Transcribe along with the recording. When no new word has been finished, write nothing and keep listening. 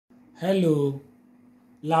Hello,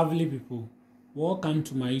 lovely people. Welcome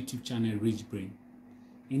to my YouTube channel, Rich Brain.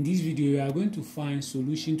 In this video, we are going to find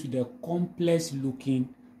solution to the complex looking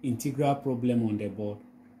integral problem on the board,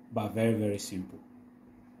 but very simple.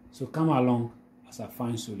 So come along as I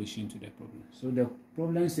find solution to the problem. So the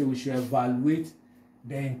problem says we should evaluate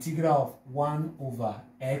the integral of 1 over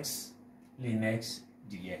x ln x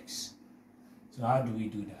dx. So how do we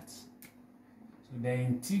do that? So the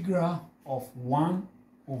integral of 1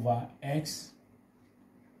 over x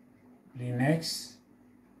ln x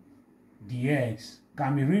dx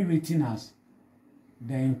can be rewritten as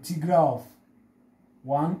the integral of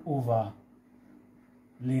 1 over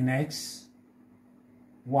ln x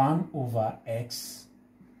 1 over x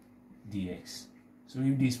dx. So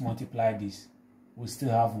if this multiply this, we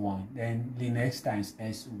still have 1. Then ln x times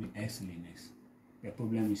s will be x ln x. The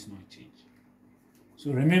problem is not changed.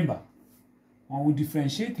 So remember, when we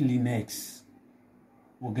differentiate ln x,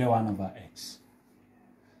 we'll get 1 over x.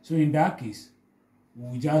 So in that case,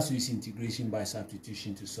 we'll just use integration by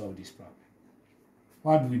substitution to solve this problem.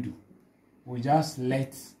 What do? We just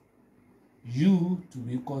let u to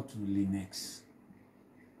be equal to ln x.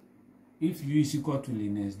 If u is equal to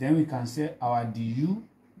ln x, then we can say our du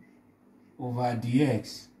over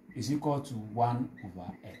dx is equal to 1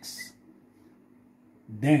 over x.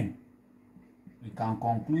 Then we can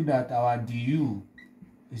conclude that our du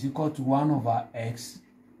is equal to 1 over x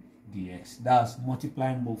dx. That's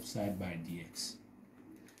multiplying both sides by dx.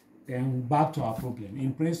 Then back to our problem.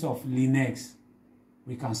 In place of ln x,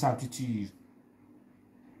 we can substitute u.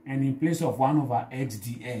 And in place of 1 over x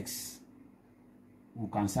dx, we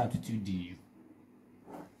can substitute du.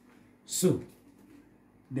 So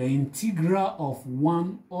the integral of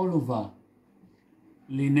 1 all over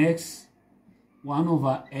ln x 1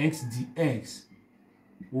 over x dx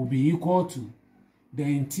will be equal to the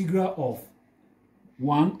integral of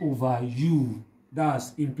 1 over u,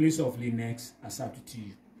 that's in place of ln x, I substitute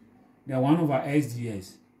u. The 1 over x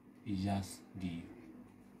dx is just du.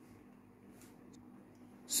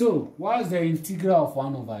 So what is the integral of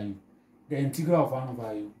 1 over u? The integral of 1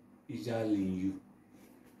 over u is just ln u.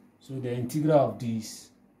 So the integral of this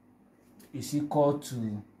is equal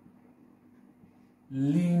to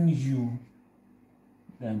ln u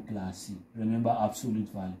then plus c. Remember, absolute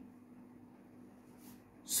value.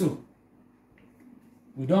 So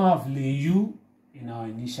we don't have ln u in our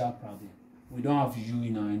initial problem. We don't have u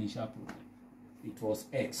in our initial problem. It was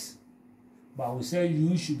x. But we said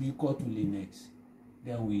u should be equal to ln x.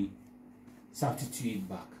 Then we substitute it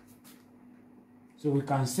back. So we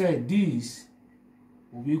can say this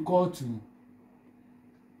will be equal to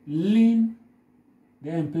ln,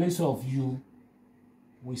 then in place of u,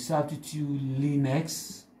 we substitute ln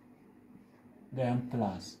x, then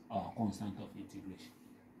plus our constant of integration.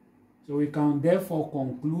 So we can therefore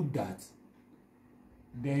conclude that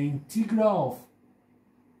the integral of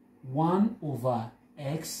 1 over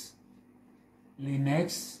x ln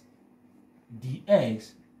x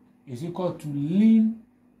dx is equal to ln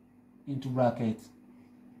into bracket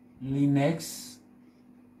ln x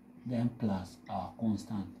then plus our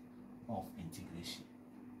constant of integration.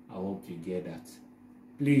 I hope you get that.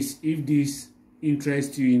 Please, if this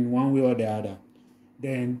interests you in one way or the other,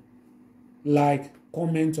 then like,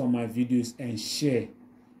 comment on my videos and share,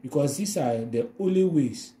 because these are the only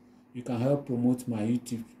ways you can help promote my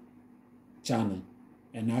YouTube channel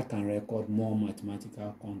and I can record more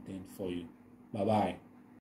mathematical content for you. Bye bye.